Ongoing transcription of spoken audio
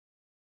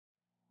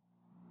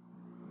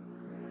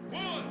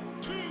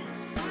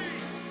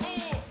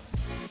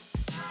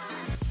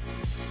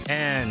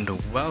and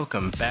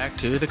welcome back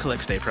to the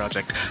Calixte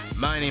Project.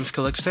 My name's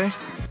Calixte.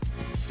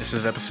 This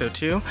is episode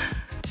 2.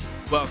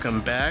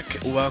 Welcome back.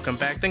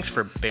 Thanks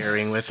for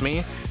bearing with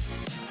me.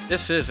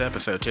 This is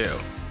episode 2.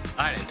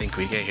 I didn't think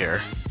we'd get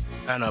here.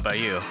 I don't know about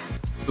you.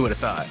 Who would have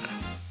thought?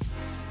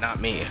 Not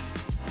me.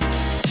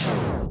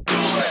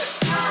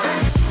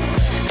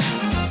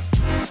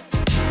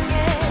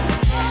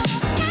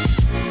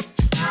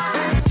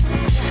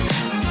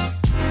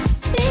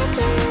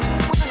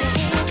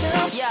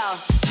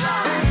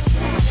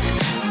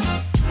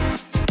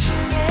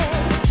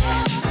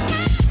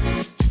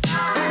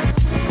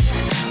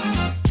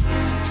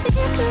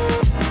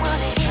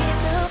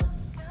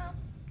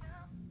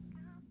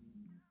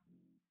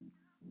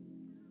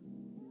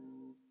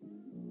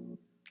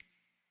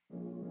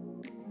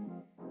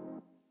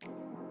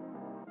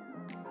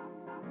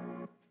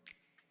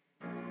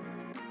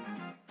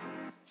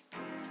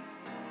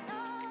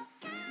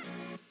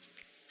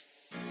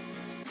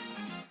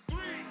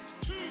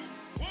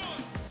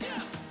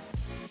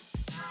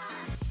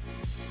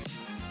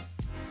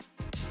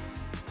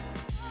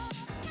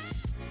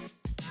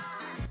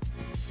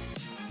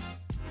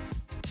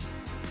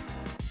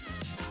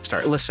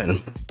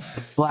 Listen,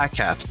 black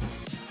cats.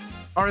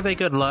 Are they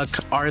good luck?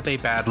 Are they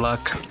bad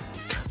luck?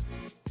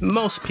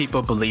 Most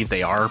people believe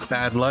they are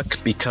bad luck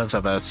because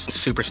of a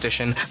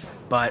superstition,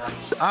 but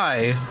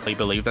I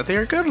believe that they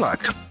are good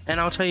luck. And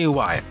I'll tell you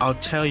why. I'll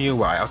tell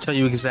you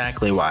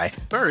exactly why.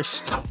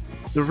 First,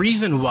 the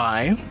reason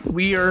why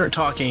we are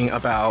talking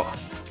about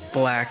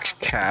black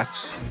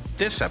cats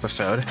this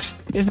episode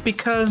is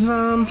because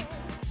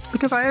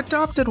I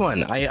adopted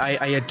one.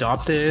 I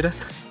adopted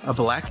a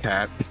black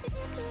cat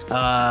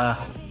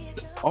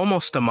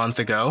almost a month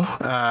ago.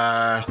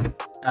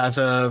 As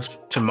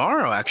of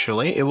tomorrow,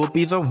 actually, it will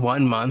be the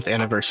 1 month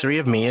anniversary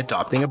of me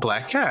adopting a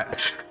black cat.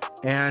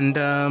 And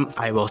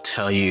I will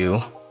tell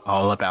you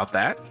all about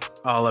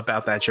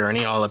that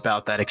journey, all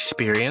about that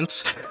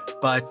experience.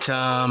 But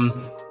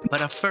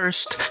at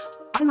first,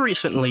 I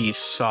recently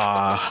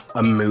saw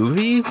a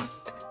movie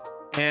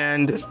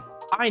and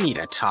I need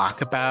to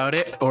talk about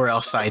it or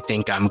else I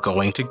think I'm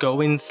going to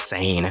go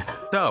insane.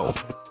 So,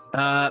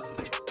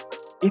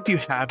 if you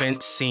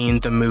haven't seen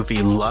the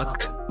movie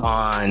Luck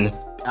on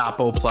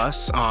Apple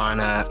Plus, on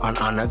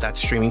that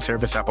streaming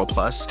service, Apple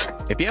Plus,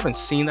 if you haven't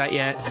seen that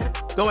yet,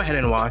 go ahead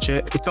and watch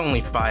it. It's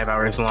only 5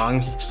 hours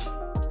long. It's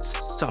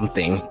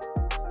something.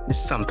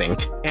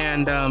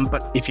 And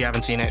but if you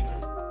haven't seen it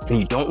and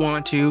you don't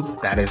want to,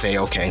 that is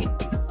a-okay.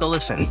 So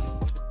listen,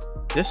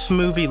 this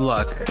movie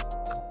Luck,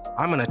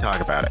 I'm gonna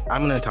talk about it. I'm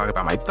gonna talk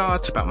about my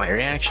thoughts, about my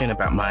reaction,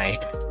 about my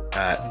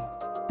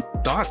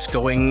thoughts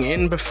going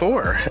in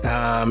before,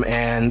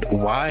 and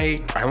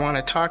why I want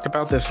to talk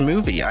about this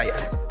movie. I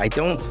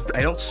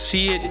don't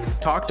see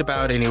it talked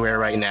about anywhere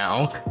right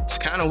now. It's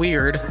kind of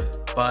weird,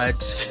 but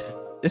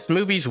this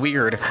movie's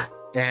weird.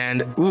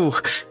 And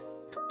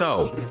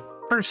so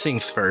first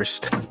things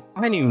first,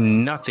 I knew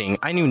nothing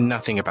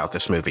about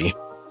this movie.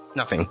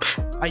 Nothing.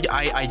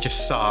 I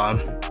just saw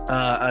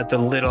the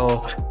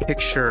little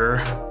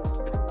picture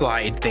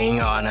slide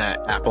thing on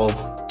Apple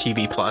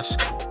TV Plus,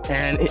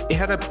 and it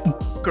had a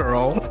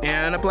girl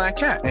and a black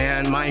cat.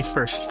 And my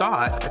first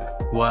thought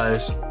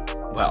was,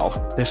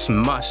 well, this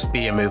must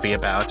be a movie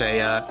about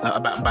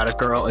a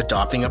girl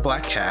adopting a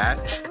black cat,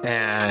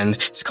 and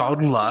it's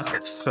called Luck.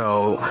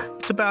 So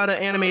it's about an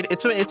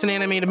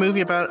animated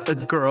movie about a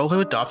girl who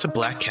adopts a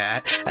black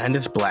cat, and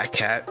this black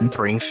cat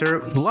brings her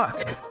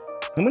luck.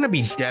 I'm gonna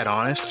be dead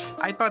honest.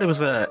 I thought it was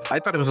a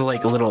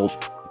like a little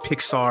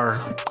Pixar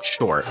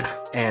short,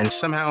 and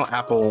somehow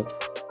Apple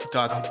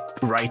got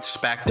rights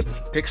back to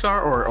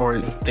Pixar, or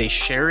they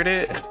shared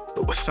it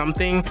with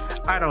something.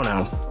 I don't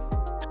know.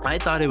 I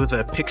thought it was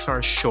a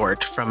Pixar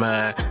short from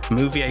a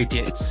movie I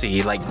didn't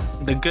see, like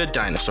The Good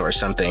Dinosaur or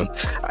something.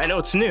 I know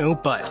it's new,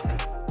 but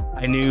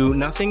I knew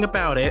nothing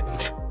about it.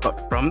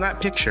 But from that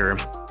picture,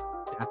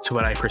 that's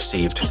what I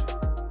perceived.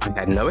 I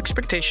had no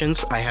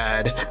expectations. I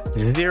had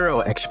 0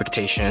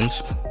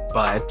 expectations,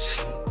 but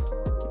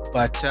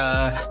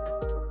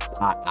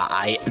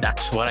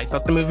that's what I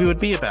thought the movie would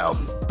be about.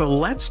 But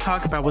let's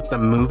talk about what the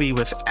movie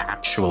was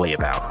actually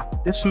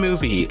about. This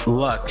movie,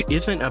 Luck,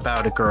 isn't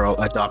about a girl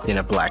adopting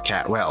a black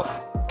cat. Well,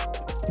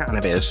 kind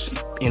of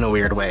is, in a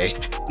weird way.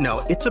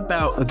 No, it's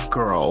about a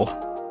girl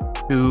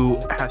who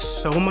has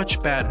so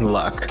much bad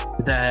luck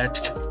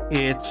that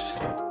it's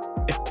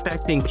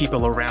affecting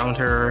people around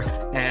her,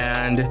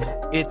 and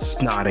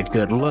it's not a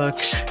good look.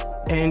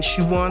 And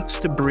she wants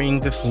to bring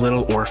this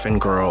little orphan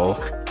girl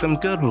some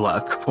good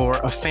luck for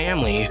a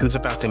family who's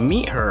about to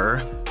meet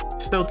her,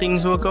 so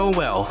things will go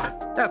well.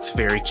 That's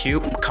very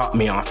cute. Caught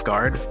me off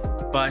guard,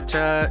 but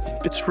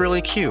it's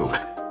really cute.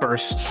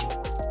 First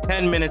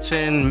 10 minutes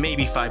in,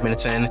 maybe 5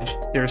 minutes in,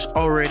 there's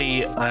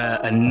already an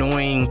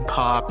annoying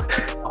pop,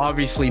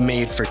 obviously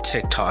made for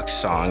TikTok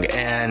song,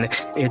 and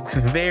it's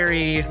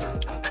very,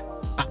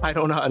 I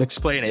don't know how to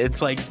explain it.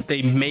 It's like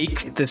they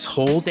make this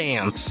whole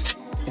dance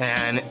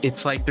And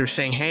it's like they're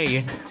saying,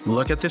 hey,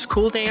 look at this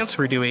cool dance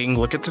we're doing,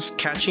 look at this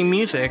catchy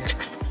music,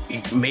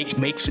 make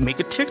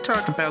a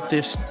TikTok about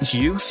this,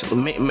 youth,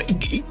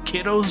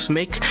 kiddos,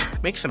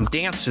 make some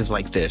dances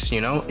like this,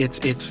 you know.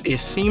 It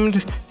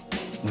seemed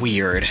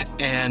weird,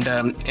 and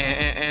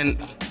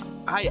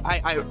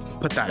I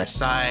put that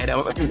aside.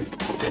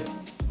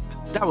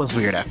 That was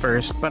weird at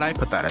first, but I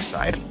put that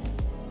aside.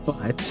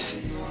 But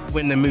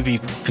when the movie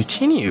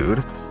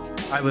continued,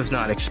 I was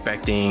not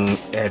expecting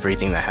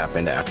everything that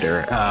happened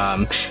after.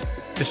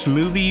 This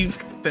movie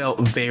felt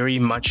very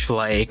much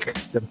like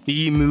the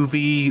B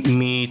movie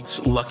meets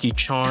Lucky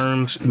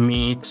Charms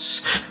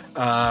meets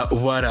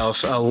what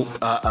else?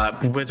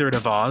 Wizard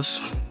of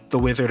Oz. The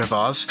Wizard of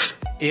Oz.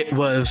 It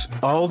was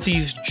all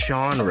these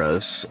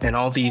genres and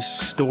all these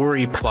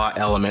story plot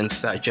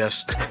elements that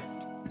just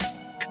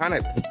kind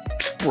of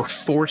were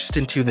forced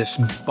into this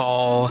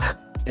ball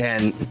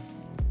and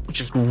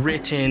just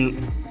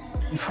written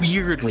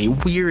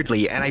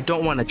weirdly, and I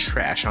don't want to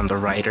trash on the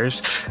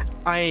writers.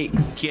 I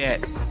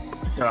get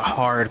the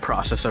hard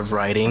process of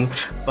writing,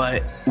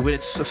 but with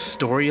a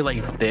story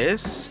like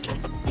this,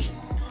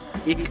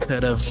 it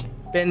could have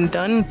been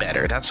done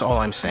better. That's all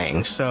I'm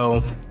saying.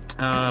 So,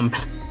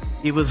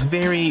 it was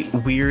very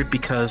weird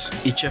because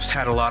it just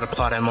had a lot of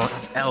plot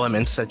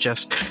elements that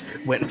just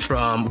went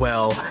from,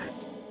 well,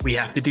 we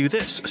have to do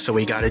this, so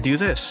we gotta do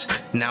this.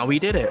 Now we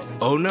did it.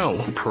 Oh no,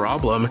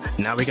 problem.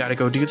 Now we gotta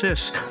go do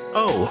this.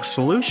 Oh,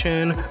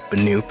 solution. A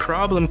new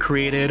problem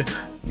created.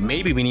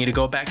 Maybe we need to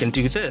go back and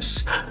do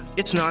this.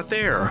 It's not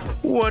there.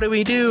 What do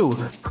we do?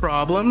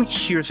 Problem.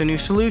 Here's a new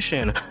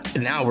solution.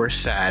 Now we're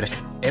sad.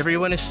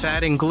 Everyone is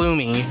sad and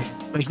gloomy,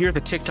 but here's the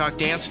TikTok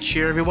dance to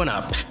cheer everyone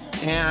up.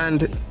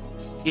 And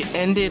it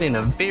ended in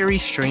a very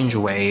strange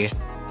way,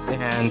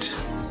 and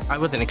I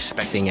wasn't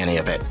expecting any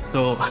of it.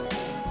 So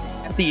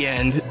at the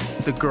end,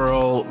 the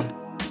girl,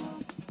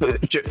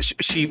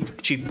 she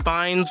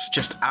finds,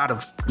 just out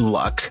of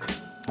luck,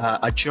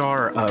 a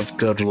jar of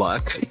good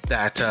luck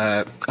that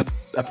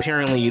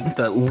apparently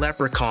the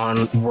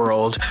leprechaun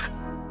world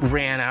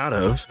ran out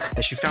of,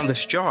 and she found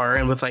this jar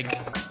and was like,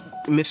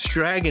 Miss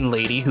Dragon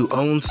Lady, who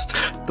owns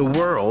the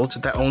world,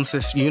 that owns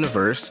this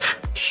universe,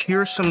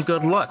 here's some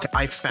good luck.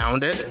 I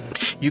found it.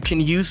 You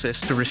can use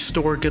this to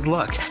restore good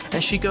luck.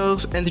 And she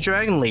goes, and the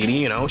Dragon Lady,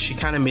 you know, she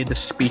kind of made this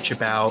speech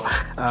about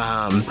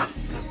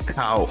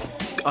how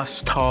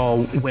us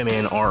tall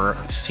women are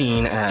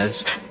seen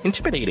as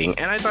intimidating.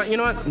 And I thought, you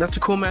know what, that's a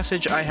cool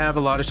message. I have a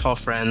lot of tall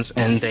friends,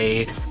 and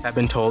they have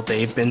been told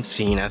they've been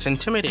seen as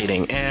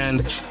intimidating. And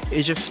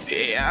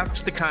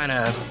that's the kind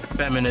of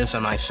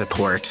feminism I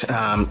support.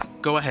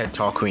 Go ahead,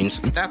 tall queens.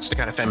 That's the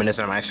kind of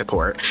feminism I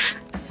support.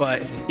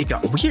 But it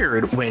got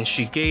weird when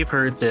she gave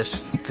her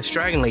this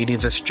dragon lady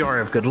this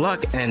jar of good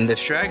luck, and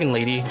this dragon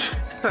lady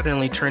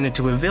suddenly turned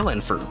into a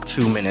villain for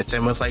 2 minutes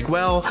and was like,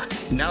 well,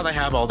 now that I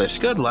have all this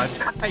good luck,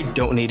 I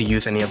don't need to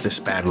use any of this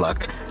bad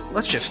luck.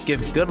 Let's just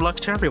give good luck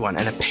to everyone.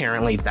 And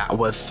apparently that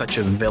was such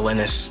a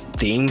villainous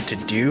thing to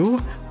do,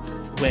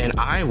 when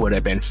I would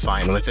have been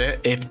fine with it.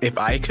 If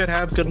I could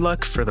have good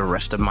luck for the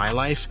rest of my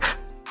life,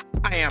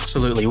 I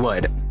absolutely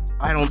would.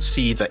 I don't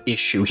see the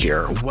issue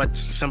here.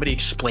 Somebody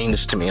explain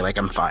this to me like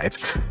I'm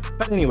 5.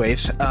 But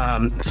anyways,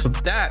 so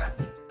that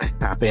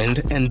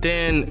happened, and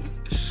then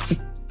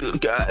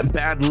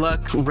bad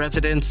luck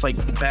residents like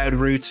bad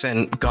roots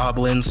and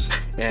goblins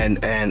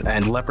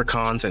and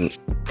leprechauns and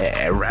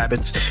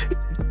rabbits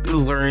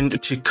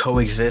learned to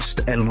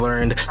coexist and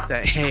learned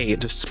that, hey,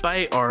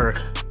 despite our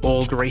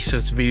old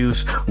racist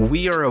views,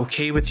 we are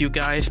okay with you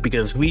guys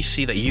because we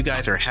see that you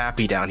guys are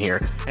happy down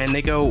here. And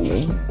they go,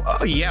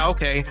 oh yeah,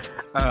 okay.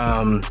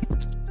 I'm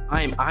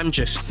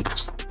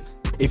just,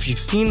 if you've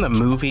seen the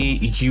movie,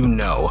 you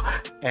know,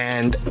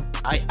 and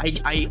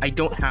I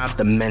don't have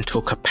the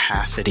mental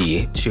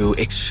capacity to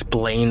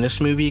explain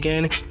this movie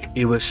again.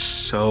 It was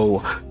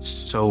so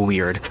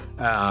weird.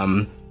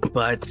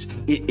 But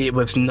it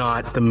was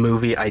not the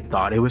movie I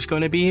thought it was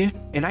going to be,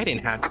 and I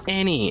didn't have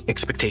any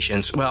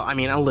expectations. Well, I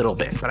mean, a little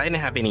bit, but I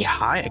didn't have any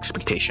high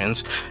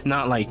expectations.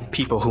 Not like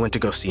people who went to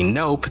go see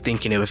Nope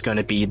thinking it was going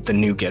to be the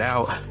new Get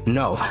Out.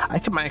 No, I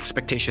kept my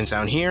expectations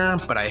down here,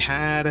 but I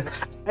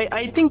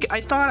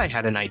thought I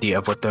had an idea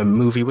of what the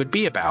movie would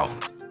be about.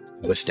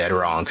 I was dead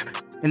wrong.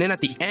 And then at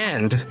the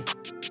end,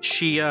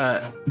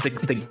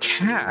 the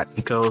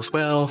cat goes,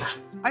 well,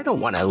 I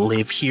don't want to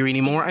live here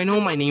anymore. I know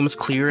my name is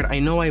cleared. I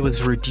know I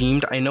was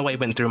redeemed. I know I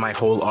went through my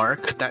whole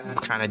arc. That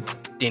kind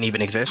of didn't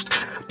even exist.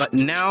 But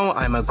now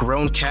I'm a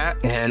grown cat,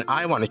 and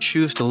I want to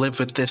choose to live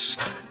with this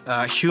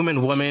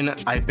human woman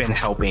I've been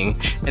helping.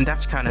 And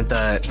that's kind of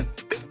the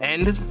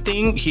end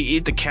thing.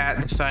 The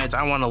cat decides,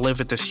 I want to live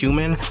with this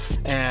human,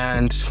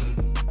 and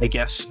I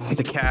guess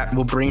the cat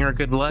will bring her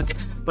good luck.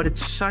 But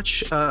it's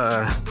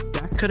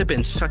that could have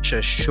been such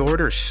a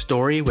shorter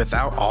story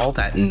without all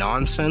that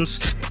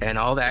nonsense and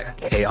all that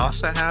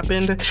chaos that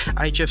happened.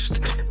 I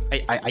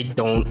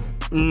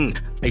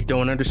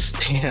don't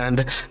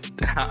understand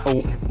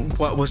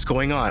what was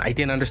going on. I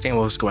didn't understand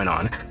what was going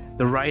on.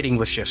 The writing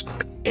was just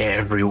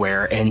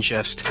everywhere and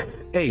just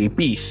A,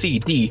 B, C,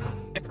 D.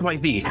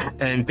 XYZ,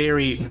 and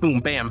very boom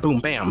bam,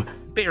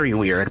 very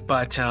weird.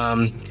 But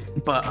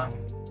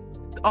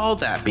all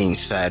that being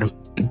said,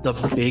 the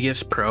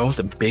biggest pro,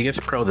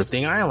 the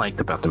thing I liked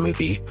about the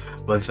movie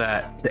was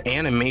that the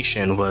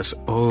animation was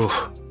so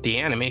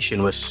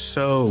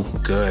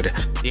good.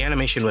 The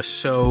animation was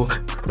so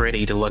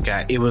pretty to look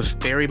at. It was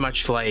very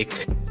much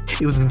like,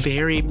 it was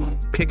very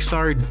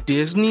Pixar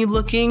Disney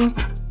looking,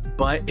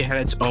 but it had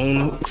its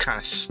own kind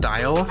of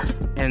style,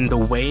 and the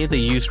way they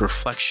used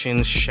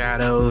reflections,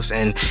 shadows,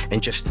 and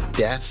just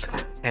depth,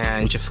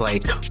 and just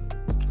like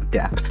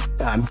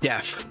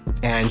depth,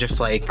 and just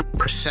like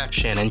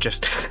perception, and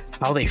just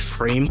how they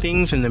frame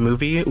things in the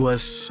movie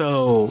was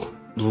so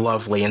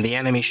lovely. And the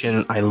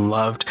animation I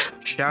loved.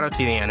 Shout out to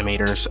the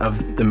animators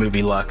of the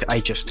movie Luck.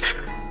 I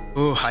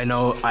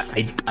know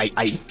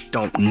I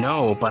don't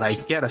know, but I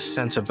get a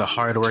sense of the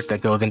hard work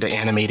that goes into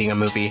animating a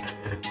movie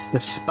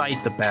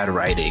despite the bad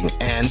writing,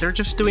 and they're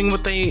just doing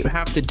what they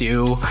have to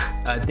do.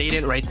 They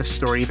didn't write the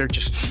story, they're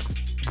just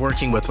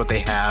working with what they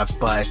have.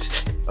 But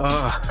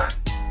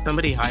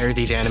somebody hire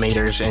these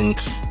animators and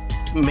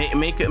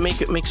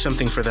make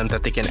something for them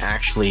that they can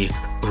actually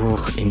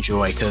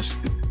enjoy, because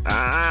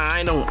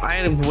I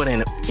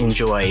wouldn't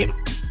enjoy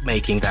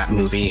making that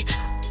movie.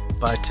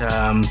 But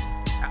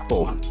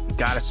Apple,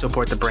 gotta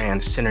support the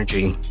brand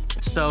synergy.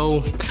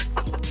 So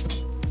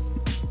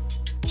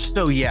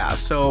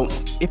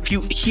if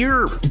you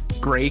hear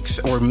breaks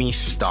or me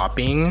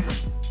stopping,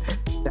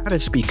 that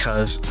is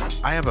because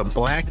I have a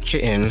black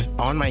kitten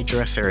on my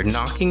dresser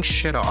knocking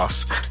shit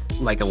off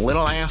like a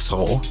little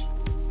asshole.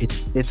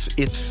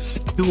 It's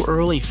too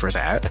early for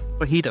that,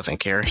 but he doesn't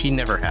care. He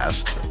never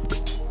has.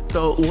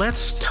 So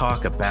let's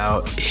talk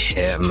about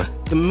him.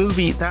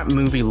 That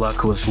movie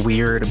Luck was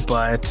weird,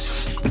 but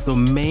the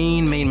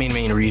main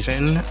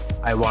reason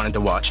I wanted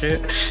to watch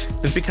it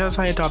is because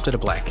I adopted a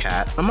black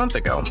cat almost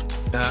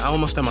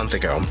a month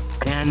ago.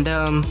 And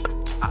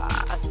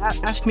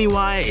ask me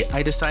why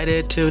I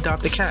decided to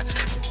adopt a cat.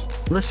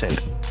 Listen,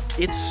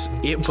 it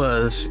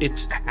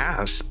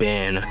has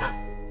been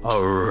a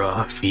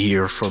rough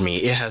year for me.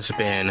 It has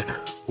been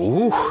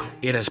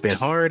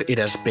hard. It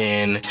has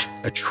been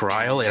a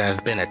trial. It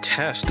has been a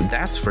test.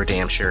 That's for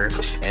damn sure.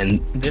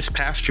 And this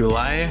past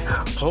July,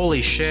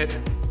 holy shit,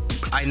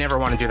 I never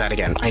want to do that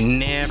again.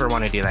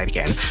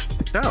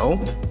 So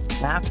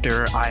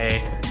after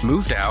I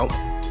moved out,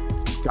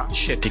 got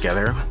shit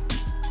together,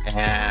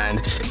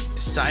 and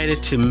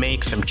decided to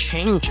make some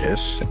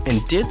changes,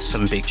 and did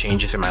some big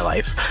changes in my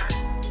life,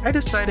 I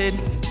decided,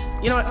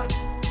 you know what?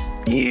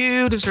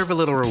 You deserve a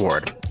little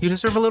reward.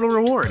 Because of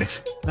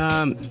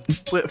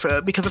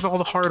all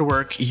the hard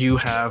work you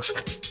have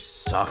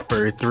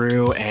suffered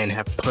through and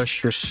have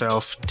pushed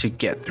yourself to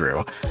get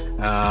through.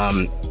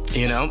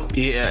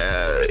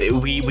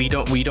 We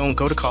don't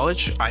go to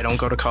college. I don't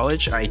go to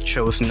college. I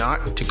chose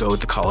not to go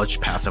the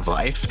college path of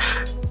life.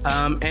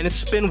 And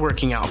it's been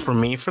working out for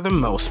me for the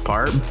most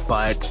part,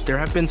 but there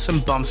have been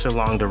some bumps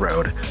along the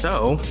road.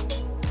 So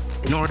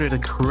in order to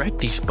correct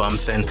these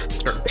bumps and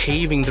start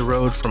paving the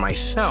road for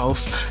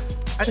myself,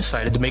 I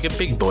decided to make a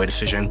big boy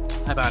decision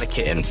about a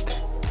kitten.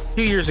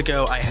 2 years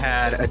ago, I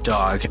had a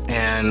dog,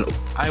 and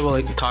I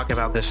will talk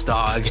about this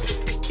dog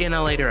in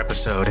a later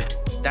episode.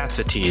 That's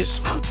a tease.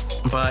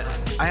 But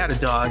I had a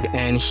dog,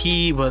 and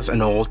he was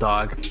an old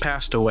dog,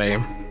 passed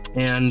away,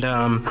 and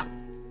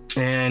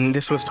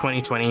this was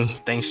 2020,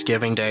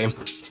 Thanksgiving Day,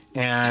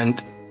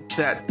 and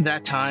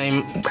that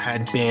time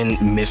had been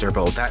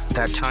miserable.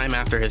 That time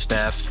after his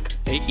death,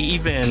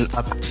 even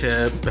up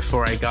to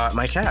before I got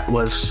my cat,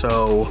 was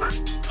so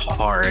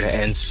hard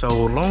and so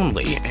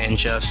lonely, and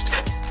just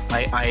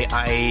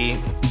I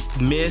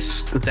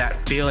missed that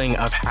feeling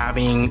of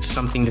having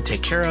something to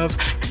take care of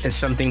and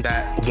something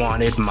that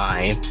wanted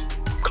my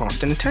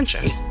constant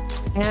attention.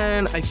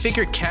 And I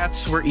figured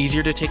cats were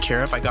easier to take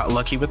care of. I got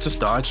lucky with this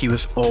dog. He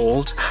was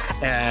old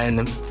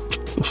and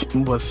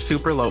was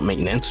super low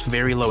maintenance,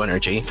 very low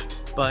energy.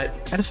 But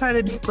I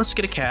decided, let's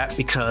get a cat,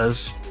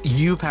 because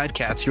you've had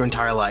cats your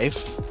entire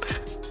life.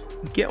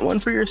 Get one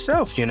for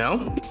yourself, you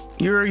know?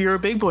 You're a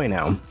big boy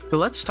now. So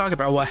let's talk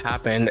about what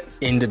happened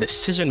in the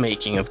decision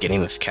making of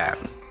getting this cat.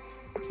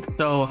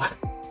 So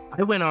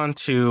I went on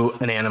to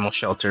an animal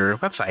shelter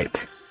website.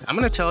 I'm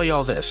gonna tell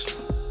y'all this.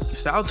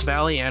 South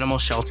Valley Animal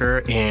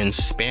Shelter in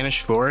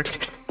Spanish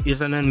Fork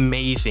is an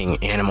amazing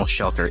animal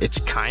shelter. It's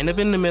kind of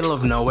in the middle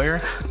of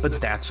nowhere,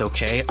 but that's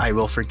okay. I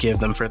will forgive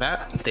them for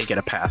that. They get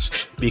a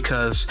pass,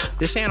 because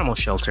this animal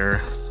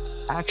shelter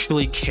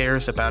actually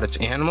cares about its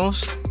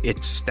animals,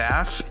 its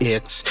staff,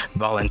 its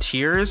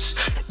volunteers,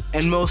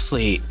 and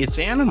mostly its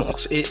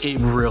animals. It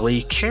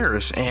really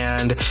cares,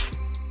 and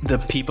the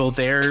people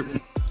there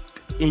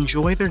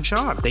enjoy their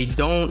job. They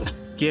don't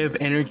give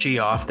energy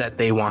off that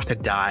they want to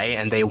die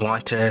and they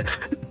want to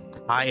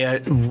tie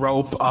a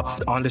rope up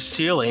on the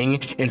ceiling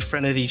in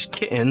front of these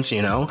kittens,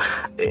 you know.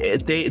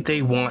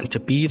 They want to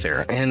be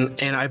there,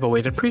 and I've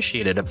always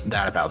appreciated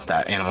that about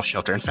that animal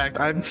shelter. In fact,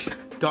 I've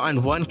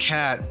gotten one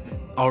cat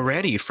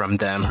already from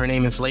them. Her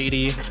name is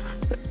Lady.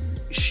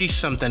 she's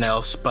something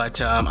else,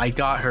 but I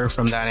got her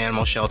from that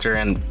animal shelter,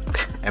 and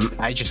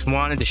I just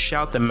wanted to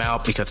shout them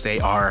out because they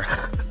are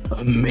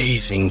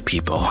amazing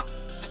people.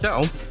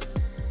 So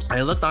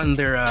I looked on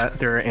their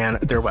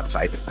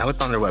website.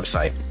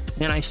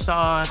 And I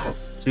saw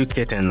two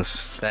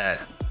kittens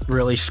that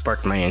really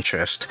sparked my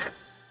interest.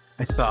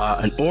 I saw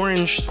an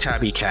orange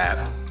tabby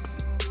cat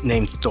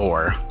named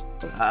Thor,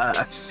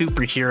 a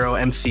superhero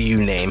MCU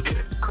name.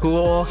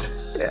 Cool.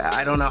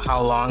 I don't know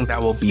how long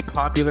that will be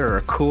popular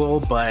or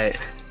cool,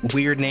 but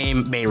weird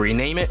name, may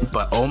rename it.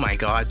 But oh my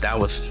god,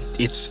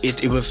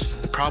 it was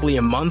probably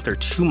a month or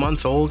 2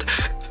 months old.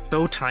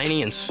 So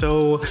tiny and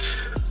so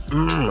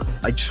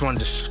I just wanted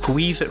to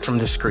squeeze it from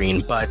the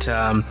screen. But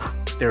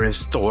there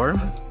is Thor,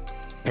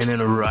 and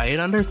then right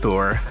under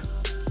Thor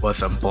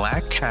was a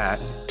black cat,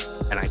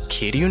 and I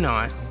kid you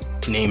not,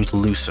 named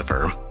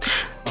Lucifer.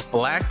 A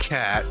black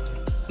cat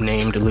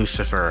named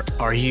Lucifer.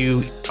 Are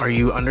you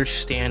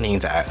understanding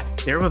that?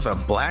 There was a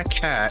black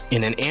cat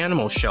in an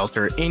animal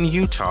shelter in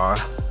Utah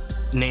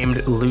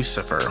named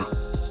Lucifer.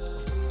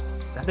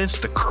 That is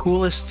the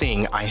coolest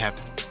thing I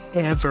have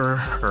ever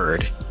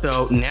heard.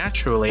 So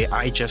naturally,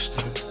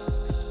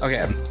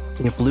 okay,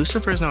 if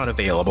Lucifer is not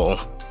available,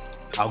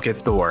 I'll get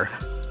Thor.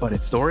 But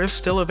if Thor is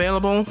still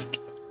available,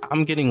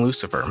 I'm getting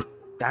Lucifer.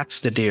 That's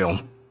the deal.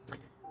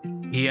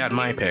 He had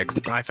my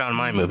pick. I found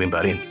my moving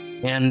buddy.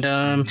 And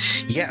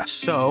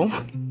so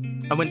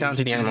I went down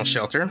to the animal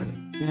shelter,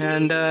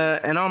 and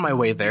on my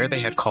way there, they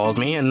had called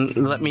me and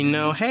let me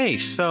know, hey,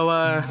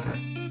 so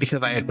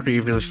because I had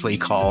previously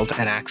called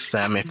and asked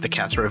them if the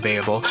cats were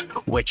available,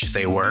 which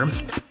they were,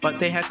 but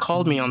they had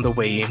called me on the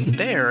way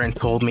there and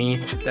told me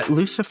that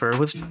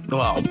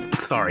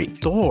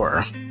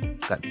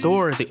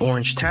Thor, the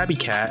orange tabby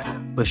cat,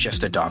 was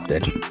just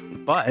adopted,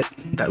 but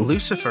that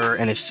Lucifer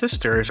and his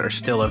sisters are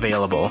still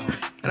available.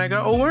 And I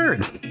go, oh,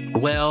 word.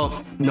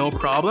 Well, no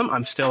problem.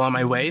 I'm still on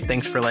my way.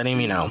 Thanks for letting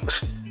me know.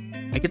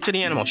 I get to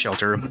the animal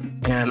shelter,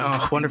 and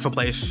wonderful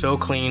place. So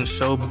clean,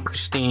 so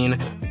pristine,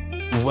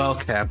 well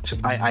kept.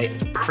 I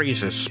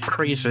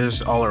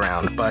praises all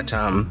around. But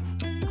I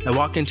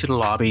walk into the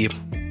lobby.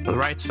 On the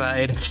right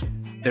side,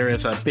 there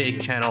is a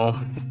big kennel,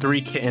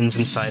 3 kittens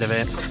inside of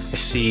it. I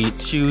see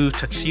 2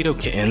 tuxedo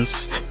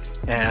kittens,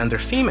 and they're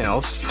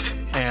females,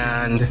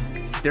 and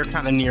they're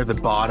kind of near the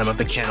bottom of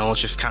the kennel,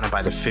 just kind of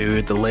by the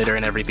food, the litter,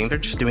 and everything. They're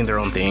just doing their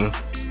own thing.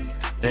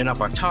 Then up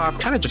on top,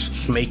 kind of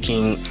just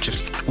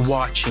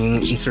watching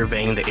and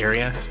surveying the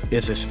area,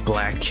 is this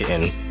black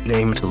kitten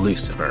named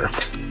Lucifer.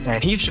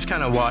 And he's just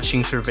kind of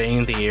watching,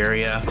 surveying the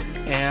area,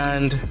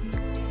 and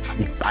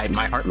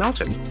my heart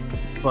melted.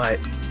 But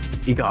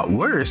it got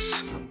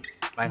worse.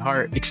 My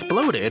heart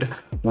exploded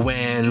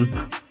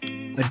when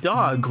a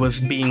dog was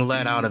being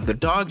let out of the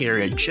dog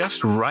area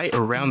just right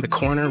around the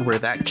corner where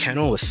that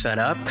kennel was set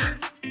up.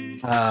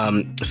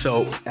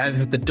 So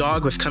as the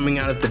dog was coming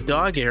out of the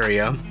dog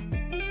area,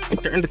 I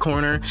turned the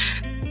corner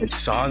and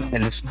this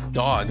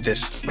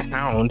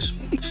hound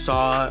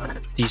saw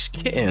these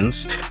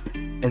kittens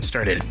and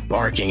started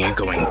barking and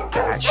going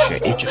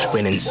batshit. It just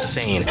went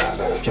insane,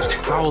 just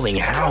howling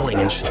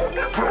and just...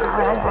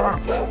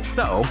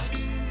 So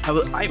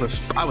I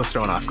was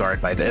thrown off guard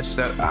by this.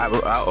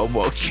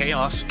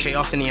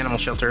 Chaos in the animal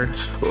shelter.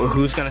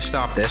 Who's gonna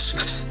stop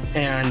this?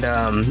 And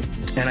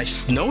I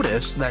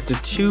noticed that the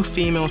 2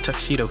 female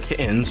tuxedo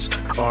kittens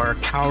are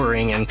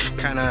cowering and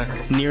kind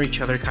of near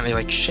each other, kind of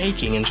like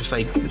shaking and just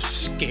like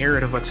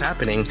scared of what's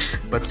happening.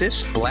 But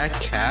this black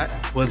cat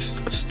was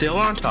still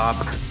on top,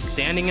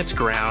 standing its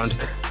ground,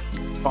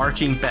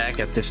 barking back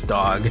at this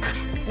dog,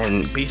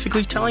 and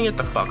basically telling it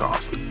to fuck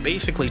off,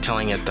 basically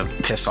telling it to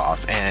piss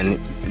off and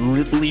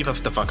leave us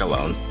the fuck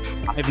alone.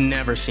 I've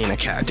never seen a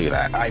cat do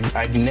that.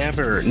 I've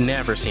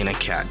never seen a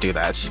cat do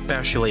that,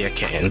 especially a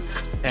kitten.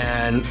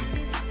 And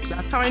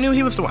that's how I knew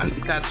he was the one.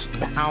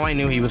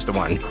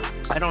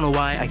 I don't know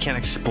why, I can't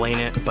explain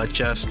it, but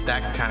just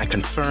that kind of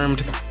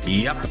confirmed,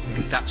 yep,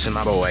 that's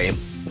my boy.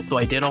 So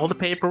I did all the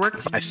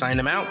paperwork, I signed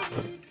him out,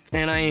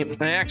 and I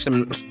asked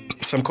him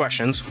some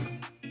questions.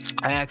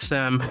 I asked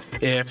them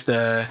if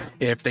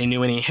they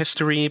knew any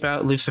history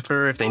about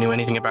Lucifer, if they knew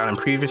anything about him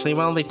previously.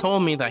 Well, they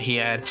told me that he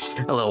had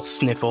a little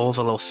sniffles,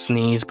 a little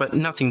sneeze, but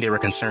nothing they were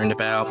concerned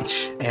about.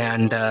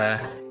 And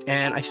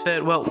I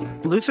said, well,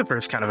 Lucifer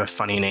is kind of a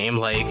funny name.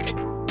 Like,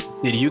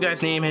 did you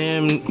guys name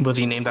him? Was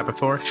he named that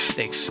before?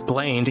 They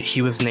explained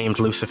he was named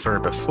Lucifer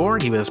before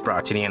he was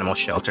brought to the animal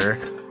shelter,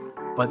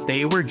 but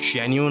they were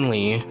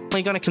genuinely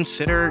going to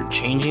consider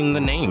changing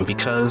the name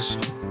because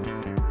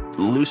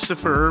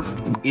Lucifer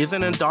is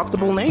an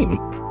adoptable name.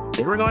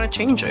 They were going to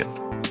change it.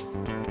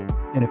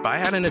 And if I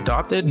hadn't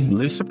adopted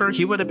Lucifer,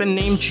 he would have been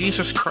named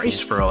Jesus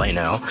Christ for all I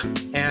know.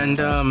 And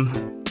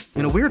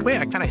in a weird way,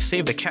 I kind of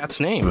saved the cat's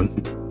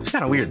name. It's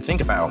kind of weird to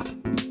think about.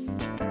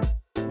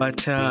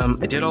 But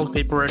I did all the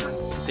paperwork,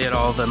 did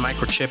all the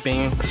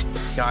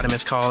microchipping, got him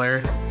his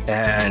collar,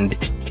 and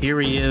here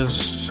he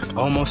is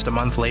almost a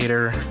month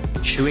later,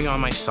 chewing on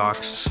my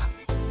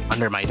socks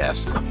under my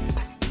desk.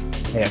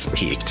 I have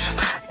peaked.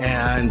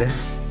 And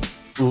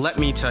let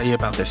me tell you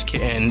about this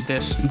kitten.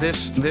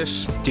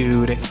 This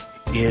dude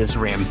is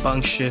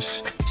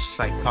rambunctious,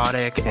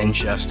 psychotic, and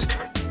just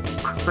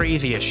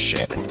crazy as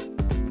shit.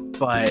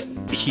 But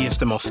he is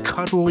the most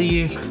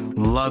cuddly,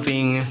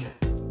 loving,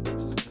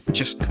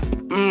 just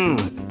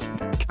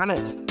kind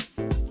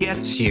of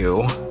gets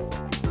you,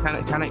 kind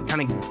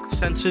of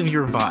senses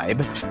your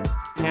vibe,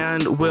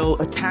 and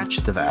will attach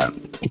to that.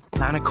 It's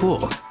kind of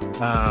cool.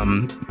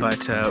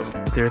 But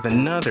there's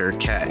another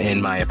cat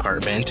in my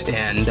apartment,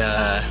 and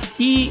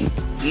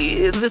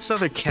this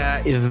other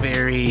cat is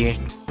very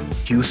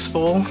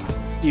useful,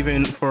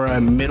 even for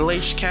a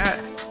middle-aged cat.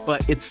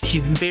 But he's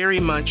very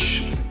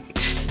much.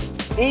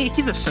 He's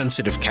a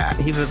sensitive cat.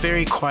 He's a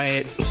very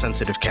quiet,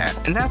 sensitive cat,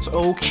 and that's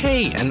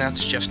okay. And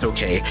that's just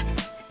okay.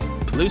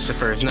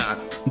 Lucifer is not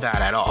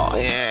that at all.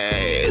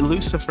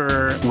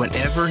 Lucifer,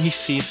 whenever he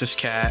sees this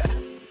cat,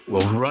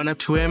 will run up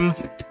to him,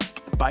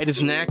 bite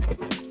his neck,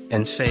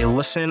 and say,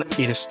 "Listen,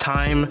 it is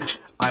time.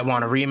 I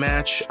want a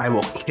rematch. I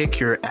will kick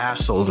your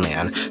ass, old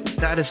man."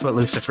 That is what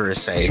Lucifer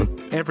is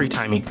saying every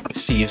time he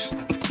sees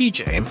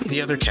TJ,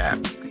 the other cat.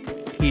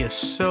 He is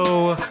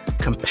so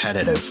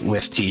competitive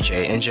with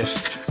TJ, and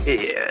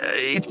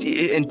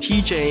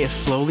TJ is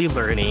slowly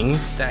learning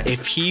that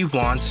if he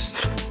wants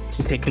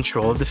to take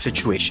control of the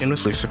situation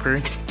with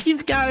Lucifer,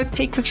 he's got to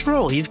take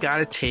control. He's got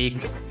to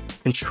take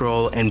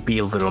control and be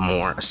a little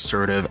more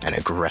assertive and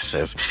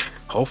aggressive.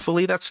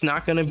 Hopefully that's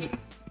not going to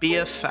be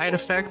a side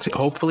effect.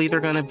 Hopefully they're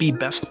going to be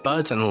best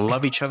buds and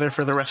love each other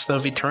for the rest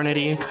of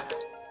eternity.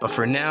 But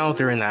for now,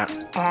 they're in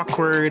that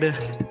awkward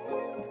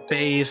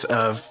phase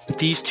of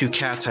these two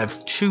cats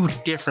have two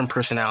different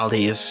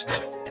personalities,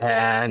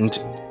 and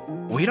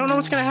we don't know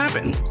what's going to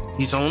happen.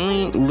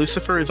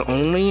 Lucifer is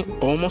only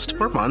almost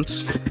 4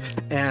 months,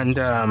 and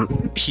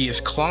he is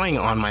clawing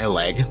on my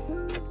leg.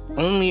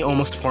 Only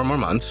almost 4 more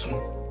months.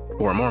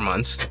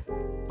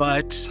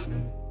 But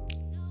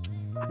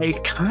I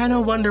kind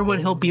of wonder what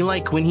he'll be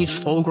like when he's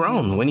full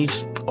grown, when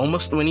he's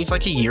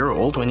like a year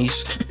old, when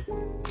he's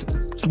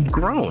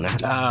grown.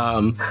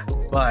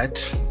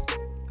 But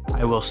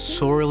I will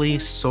sorely,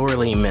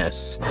 sorely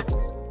miss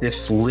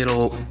this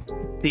little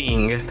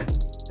thing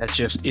that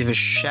just is a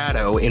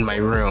shadow in my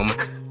room,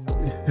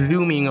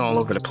 zooming all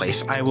over the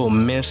place. I will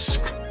miss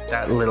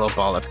that little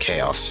ball of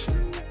chaos.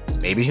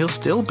 Maybe he'll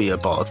still be a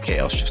ball of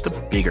chaos, just a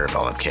bigger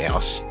ball of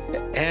chaos.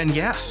 And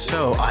yes,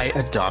 so I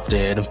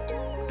adopted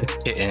a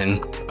kitten,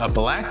 a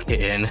black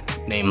kitten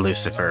named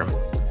Lucifer.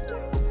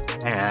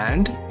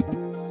 And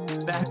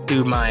back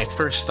to my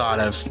first thought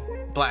of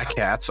black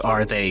cats,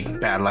 are they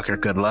bad luck or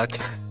good luck?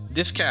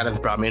 This cat has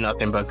brought me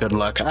nothing but good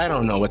luck. I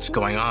don't know what's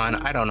going on.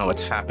 I don't know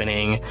what's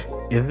happening.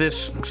 Is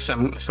this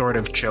some sort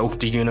of joke?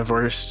 The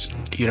universe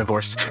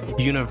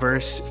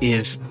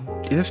is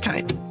this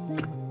kind of,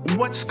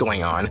 what's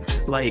going on?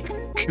 Like,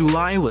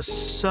 July was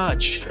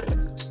such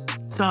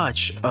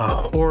a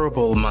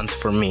horrible month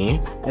for me.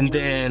 And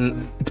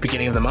then at the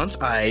beginning of the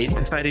month, I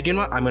decided, you know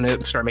what? I'm going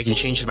to start making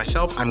changes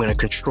myself. I'm going to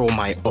control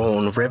my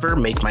own river,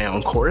 make my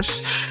own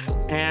course.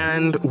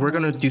 And we're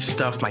going to do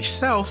stuff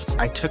myself.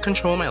 I took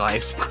control of my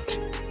life.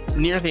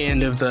 Near the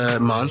end of the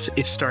month,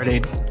 it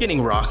started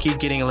getting rocky,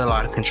 getting a little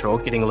out of control,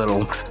 getting a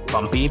little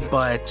bumpy,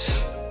 but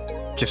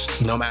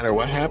just no matter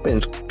what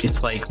happened,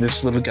 it's like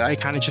this little guy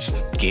kind of just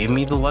gave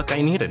me the luck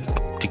I needed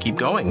to keep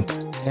going.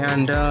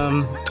 And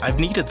I've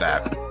needed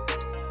that.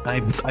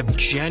 I've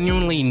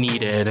genuinely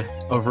needed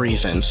a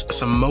reason,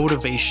 some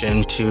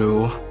motivation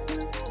to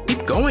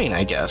keep going,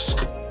 I guess.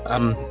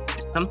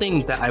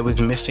 Something that I was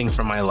missing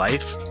from my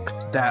life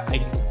that I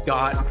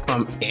got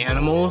from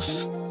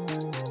animals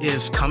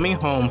is coming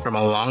home from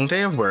a long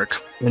day of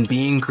work and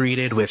being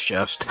greeted with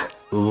just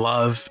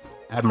love,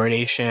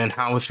 admiration.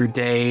 How was your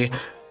day?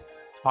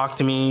 Talk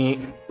to me.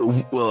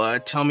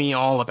 Tell me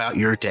all about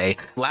your day.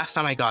 Last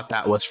time I got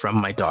that was from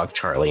my dog,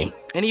 Charlie,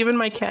 and even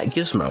my cat,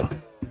 Gizmo.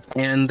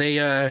 And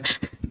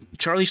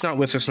Charlie's not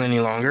with us any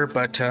longer,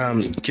 but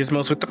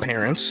Gizmo's with the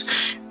parents.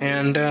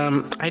 And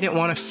I didn't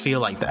want to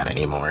feel like that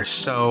anymore.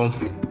 So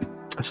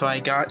I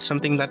got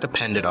something that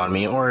depended on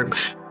me, or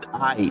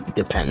I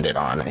depended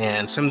on,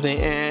 and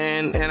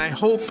I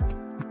hope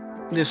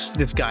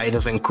this guy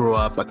doesn't grow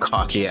up a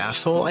cocky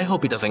asshole. I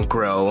hope he doesn't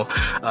grow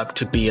up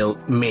to be a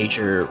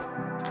major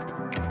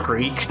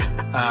freak.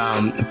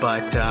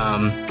 But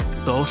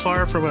so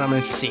far from what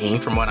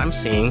I'm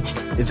seeing,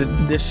 is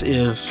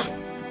that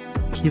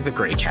he's a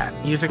great cat.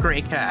 He's a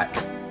great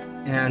cat,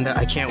 and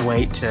I can't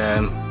wait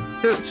to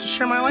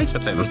share my life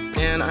with him.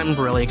 And I'm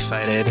really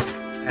excited,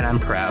 and I'm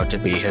proud to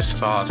be his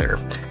father.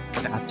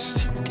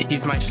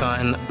 He's my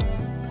son.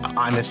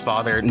 I'm his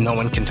father. No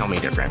one can tell me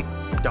different.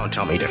 Don't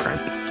tell me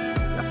different.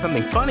 Now,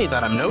 something funny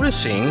that I'm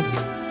noticing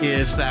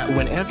is that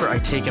whenever I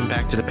take him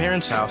back to the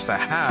parents' house that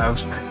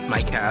have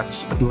my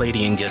cats,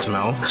 Lady and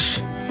Gizmo,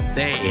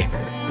 they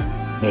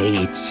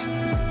hate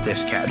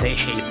this cat. They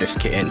hate this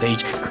kitten.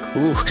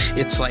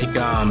 It's like,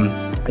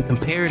 I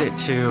compared it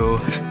to,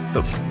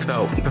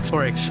 so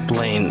before I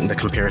explain the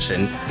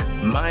comparison,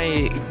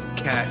 my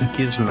cat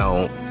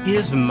Gizmo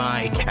is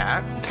my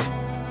cat,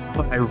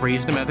 but I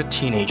raised him as a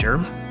teenager,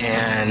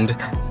 and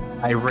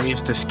I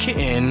raised this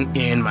kitten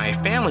in my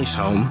family's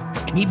home,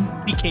 and he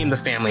became the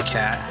family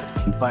cat,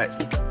 but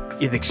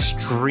is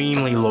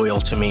extremely loyal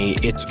to me.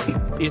 It's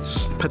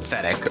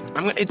pathetic.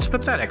 It's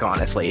pathetic,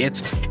 honestly.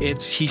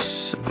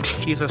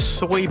 He's a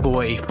soy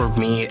boy for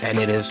me, and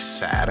it is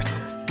sad.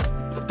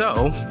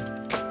 So,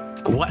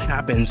 what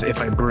happens if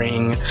I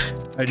bring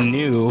a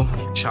new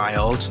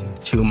child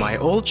to my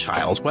old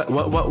child? What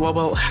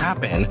will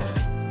happen?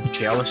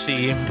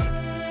 Jealousy,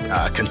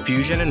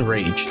 confusion, and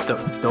rage.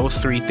 Those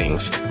three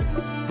things.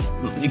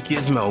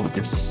 Gizmo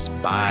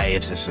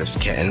despises this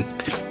kitten.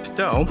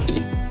 So,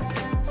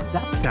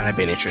 that's kind of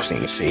been interesting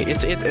to see.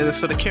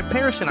 So the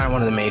comparison I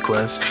wanted to make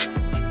was,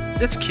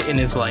 this kitten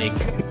is like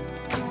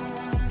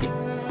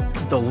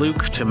the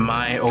Luke to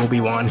my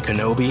Obi-Wan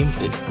Kenobi.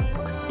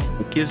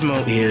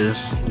 Gizmo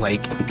is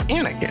like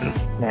Anakin,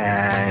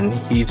 and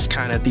he's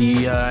kind of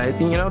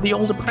the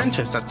old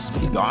apprentice that's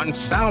gone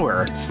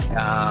sour.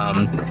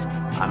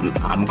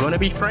 I'm gonna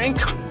be frank.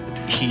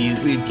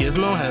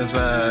 Gizmo's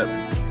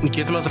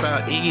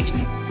about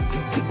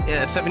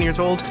 7 years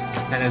old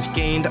and has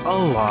gained a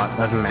lot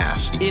of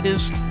mass. It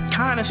is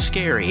kind of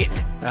scary.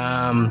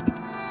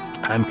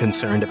 I'm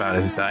concerned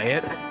about his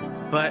diet,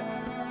 but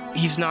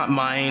he's not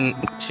mine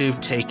to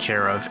take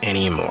care of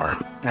anymore.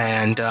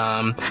 And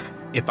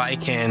if I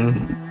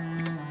can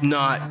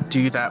not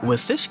do that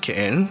with this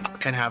kitten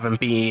and have him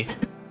be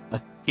a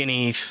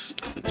skinny,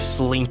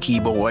 slinky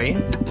boy,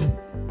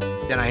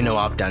 then I know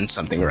I've done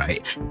something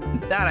right.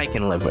 That I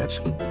can live with.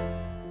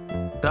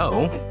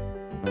 So,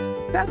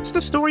 that's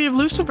the story of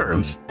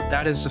Lucifer.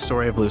 That is the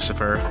story of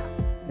Lucifer.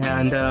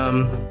 And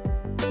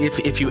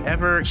if you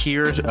ever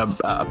hear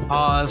a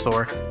pause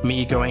or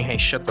me going, hey,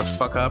 shut the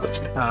fuck up,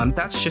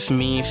 that's just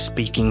me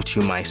speaking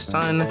to my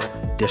son.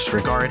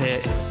 Disregard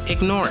it.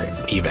 Ignore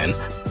it, even.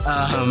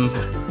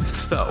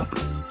 So,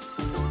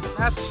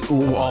 that's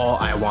all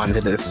I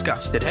wanted to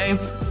discuss today.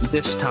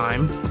 This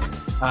time,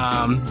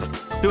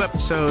 2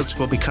 episodes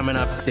will be coming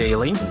up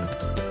daily.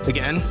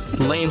 Again,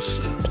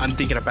 lengths, I'm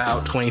thinking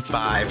about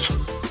 25,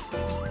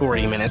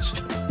 40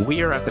 minutes.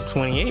 We are at the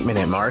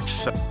 28-minute mark,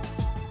 so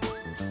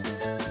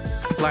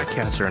black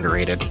cats are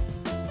underrated.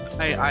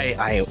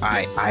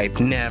 I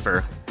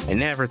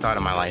never thought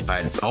in my life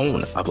I'd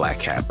own a black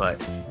cat,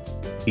 but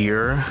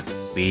here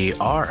we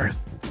are.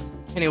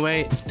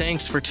 Anyway,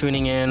 thanks for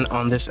tuning in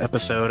on this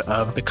episode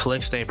of the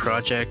Calixte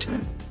Project.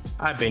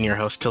 I've been your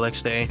host,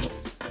 Calixte.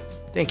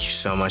 Thank you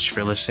so much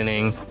for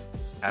listening.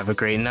 Have a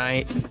great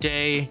night,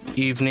 day,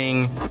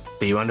 evening.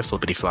 Be you on the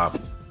flippity flop.